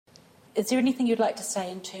Is there anything you'd like to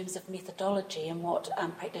say in terms of methodology and what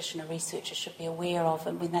practitioner researchers should be aware of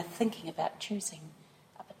when they're thinking about choosing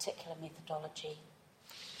a particular methodology?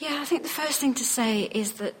 Yeah, I think the first thing to say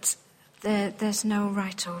is that there's no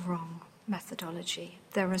right or wrong methodology.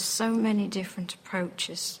 There are so many different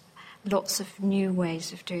approaches, lots of new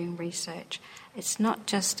ways of doing research. It's not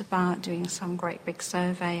just about doing some great big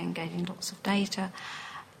survey and getting lots of data.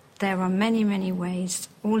 There are many, many ways,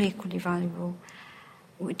 all equally valuable.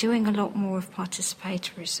 We're doing a lot more of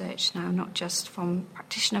participatory research now, not just from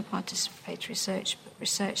practitioner participatory research, but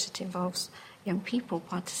research that involves young people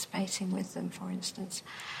participating with them, for instance.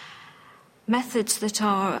 Methods that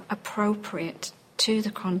are appropriate to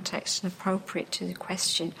the context and appropriate to the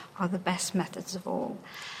question are the best methods of all.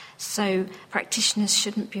 So practitioners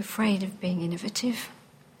shouldn't be afraid of being innovative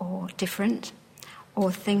or different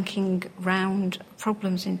or thinking round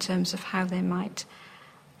problems in terms of how they might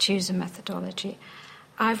choose a methodology.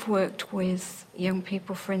 I've worked with young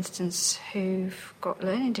people, for instance, who've got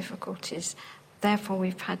learning difficulties. Therefore,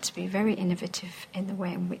 we've had to be very innovative in the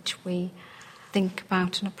way in which we think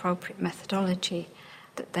about an appropriate methodology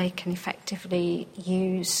that they can effectively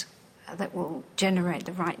use that will generate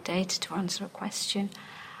the right data to answer a question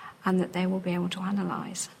and that they will be able to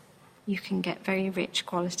analyse. You can get very rich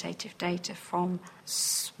qualitative data from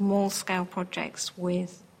small-scale projects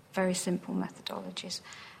with very simple methodologies.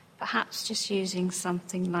 Perhaps just using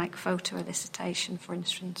something like photo elicitation, for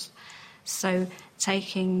instance. So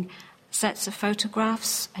taking sets of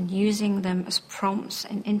photographs and using them as prompts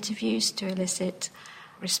in interviews to elicit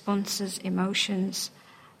responses, emotions,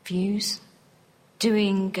 views.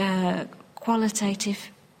 Doing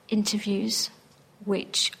qualitative interviews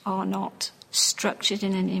which are not structured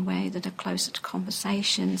in any way that are closer to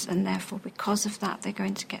conversations, and therefore because of that they're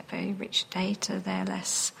going to get very rich data. They're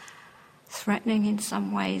less threatening in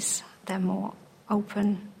some ways, they're more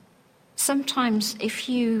open. Sometimes if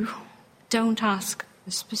you don't ask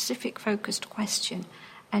a specific focused question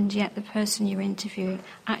and yet the person you're interviewing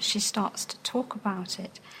actually starts to talk about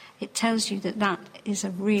it, it tells you that that is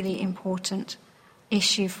a really important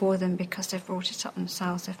issue for them because they've brought it up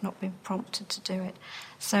themselves, they've not been prompted to do it.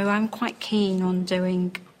 So I'm quite keen on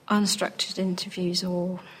doing unstructured interviews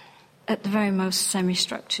or at the very most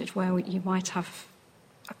semi-structured where you might have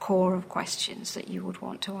a core of questions that you would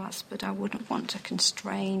want to ask, but I wouldn't want to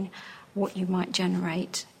constrain what you might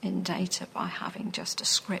generate in data by having just a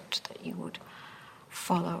script that you would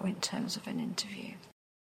follow in terms of an interview.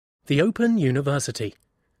 The Open University.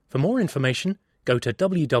 For more information, go to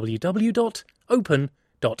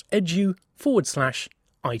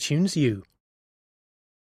www.open.edu/iTunesU.